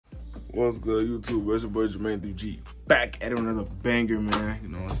What's good, YouTube? It's your boy Jermaine 3G back at another banger, man. You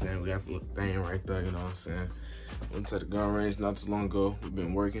know what I'm saying? We got the little thing right there, you know what I'm saying? Went to the gun range not too long ago. We've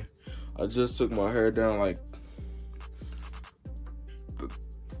been working. I just took my hair down like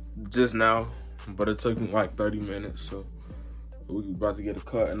just now, but it took me like 30 minutes. So we about to get a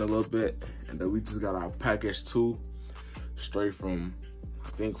cut in a little bit, and then we just got our package 2 straight from I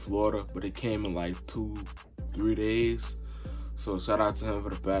think Florida, but it came in like 2-3 days. So shout out to him for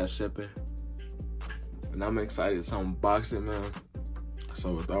the fast shipping. And I'm excited to unbox it, man.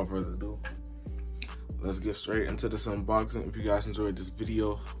 So without further ado, let's get straight into this unboxing. If you guys enjoyed this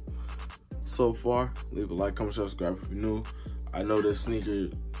video so far, leave a like, comment, subscribe if you're new. I know this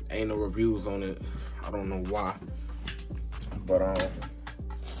sneaker ain't no reviews on it. I don't know why. But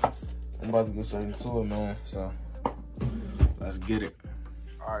I'm about to get straight into it, man. So let's get it.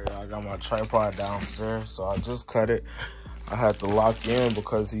 Alright, y'all, I got my tripod downstairs, so I just cut it. I had to lock in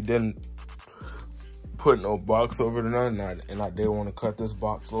because he didn't put no box over it or nothing, and I did want to cut this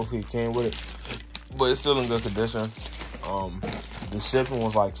box. Luckily, it came with it, but it's still in good condition. The shipping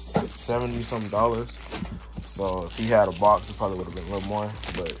was like $70-something, so if he had a box, it probably would have been a little more,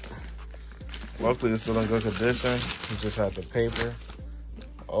 but luckily it's still in good condition. He just had the paper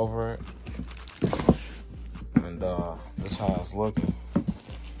over it, and this is how it's looking.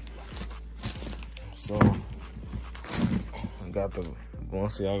 So got the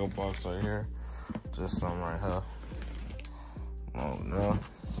Balenciaga box right here, just some right here. Oh no,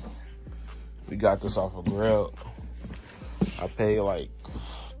 we got this off of Grill. I paid like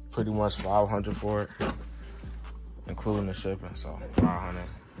pretty much $500 for it, including the shipping, so $500.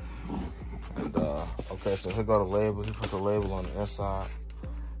 And okay, so here go the label. He put the label on the inside,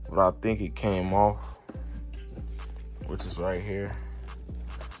 but I think it came off, which is right here.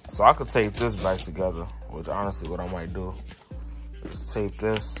 So I could tape this back together, which honestly what I might do. Just tape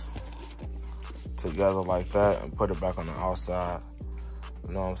this together like that and put it back on the outside.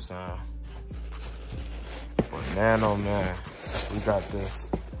 You know what I'm saying? But man, oh man, we got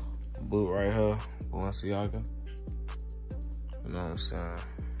this boot right here, Balenciaga. You know what I'm saying?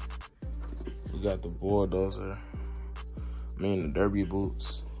 We got the bulldozer, the derby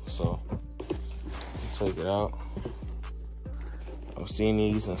boots. So take it out. I've seen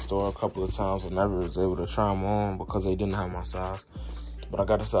these in store a couple of times. I never was able to try them on because they didn't have my size. But I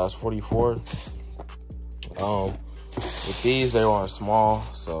got a size 44. With these, they weren't small.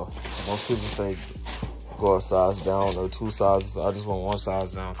 So most people say go a size down or 2 sizes. I just want 1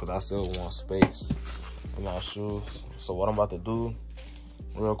 size down because I still want space in my shoes. So what I'm about to do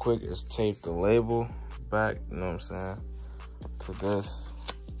real quick is tape the label back, you know what I'm saying, to this.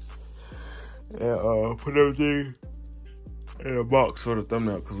 And put everything in a box for the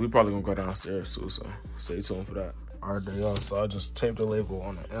thumbnail, because we probably gonna go downstairs too, so stay tuned for that. Alright, there y'all, so I just taped the label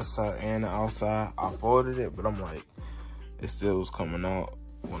on the inside and the outside. I folded it, but I'm like, it still was coming out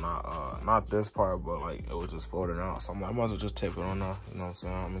when I, not this part, but like, it was just folded out. So I'm like, I might as well just tape it on now, you know what I'm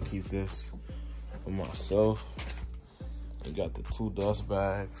saying? I'm gonna keep this for myself. We got the 2 dust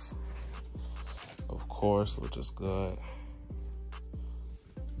bags, of course, which is good.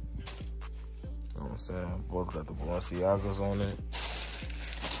 You know what I'm saying? Both got the Balenciagas on it.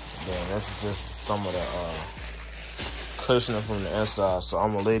 Then this is just some of the cushioning from the inside. So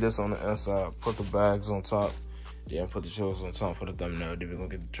I'm gonna lay this on the inside, put the bags on top, then put the shoes on top for the thumbnail. Then we're gonna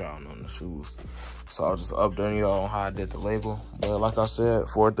get the try on the shoes. So I'll just update y'all on how I did the label. But like I said,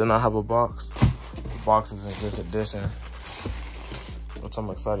 for it then I have a box. The box is in good condition, which I'm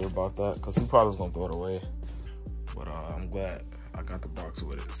excited about that, because he probably was gonna throw it away. But I'm glad I got the box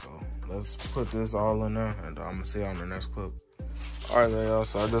with it. So let's put this all in there, and I'm gonna see you on the next clip. All right, y'all,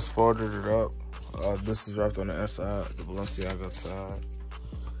 so I just folded it up. This is wrapped on the inside, the Balenciaga side.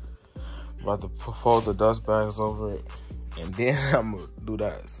 About to fold the dust bags over it, and then I'm gonna do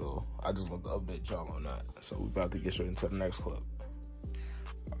that. So I just want to update y'all on that. So we about to get straight into the next clip.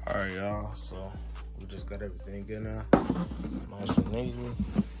 All right, y'all, so we just got everything in there, nice and easy.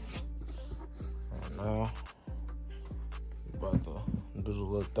 And now about to do the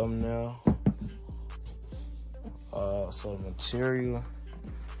little thumbnail. So the material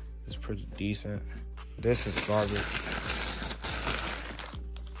is pretty decent. This is garbage.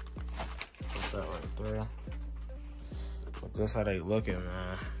 Put that right there. But this how they looking,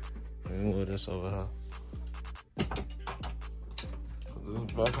 man. Let me move this over here. Put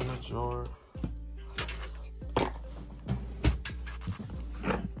this back in the drawer.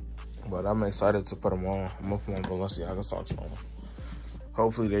 But I'm excited to put them on. I'm gonna put my Balenciaga socks on.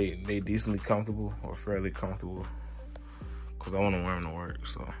 Hopefully they decently comfortable or fairly comfortable, because I want to wear them to work.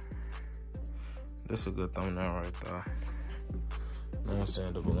 So this is a good thumbnail right there. know what I'm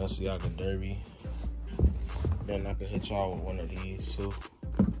saying? The Balenciaga Derby. Then I could hit y'all with one of these too. You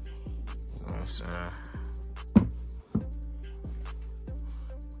know what I'm saying?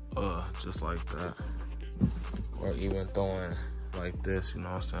 Just like that. Or even throwing like this, you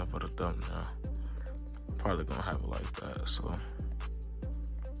know what I'm saying, for the thumbnail. Probably gonna have it like that, so.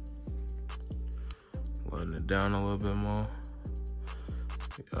 Letting it down a little bit more.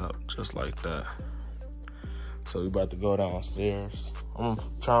 Yup, just like that. So we about to go downstairs. I'm gonna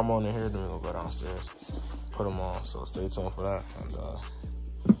try them on in here, then we'll go downstairs. Put them on, so stay tuned for that.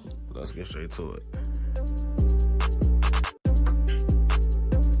 And let's get straight to it.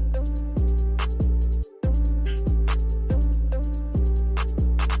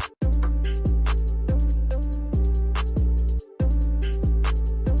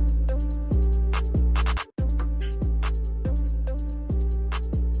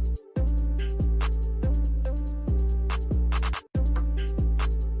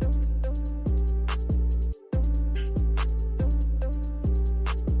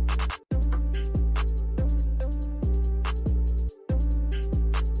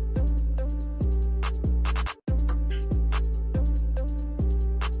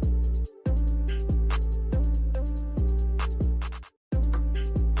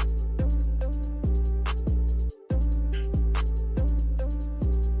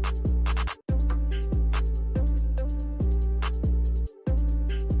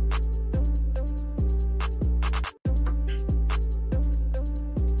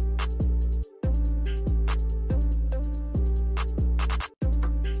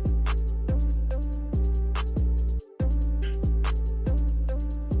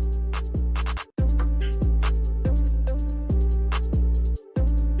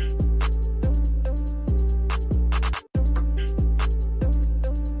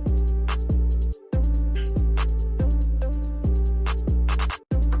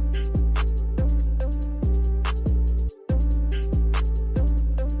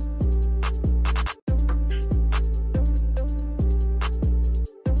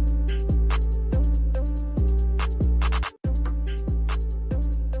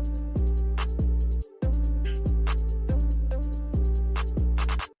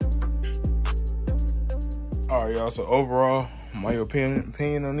 All right, y'all, so overall, my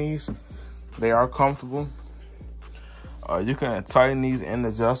opinion on these, they are comfortable. You can tighten these and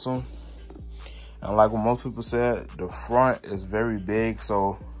adjust them. And like what most people said, the front is very big,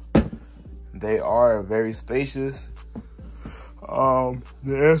 so they are very spacious.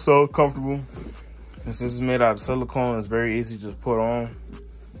 They're so comfortable. And since it's made out of silicone, it's very easy to put on.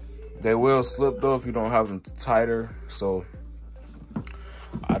 They will slip though if you don't have them tighter, so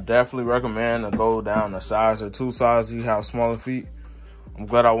I definitely recommend to go down a size or 2 sizes if you have smaller feet. I'm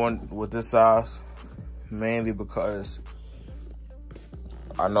glad I went with this size, mainly because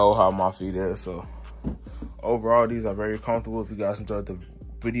I know how my feet is. So overall, these are very comfortable. If you guys enjoyed the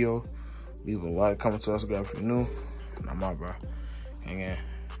video, leave a like, comment, subscribe if you're new. And I'm out, bro. Hang in.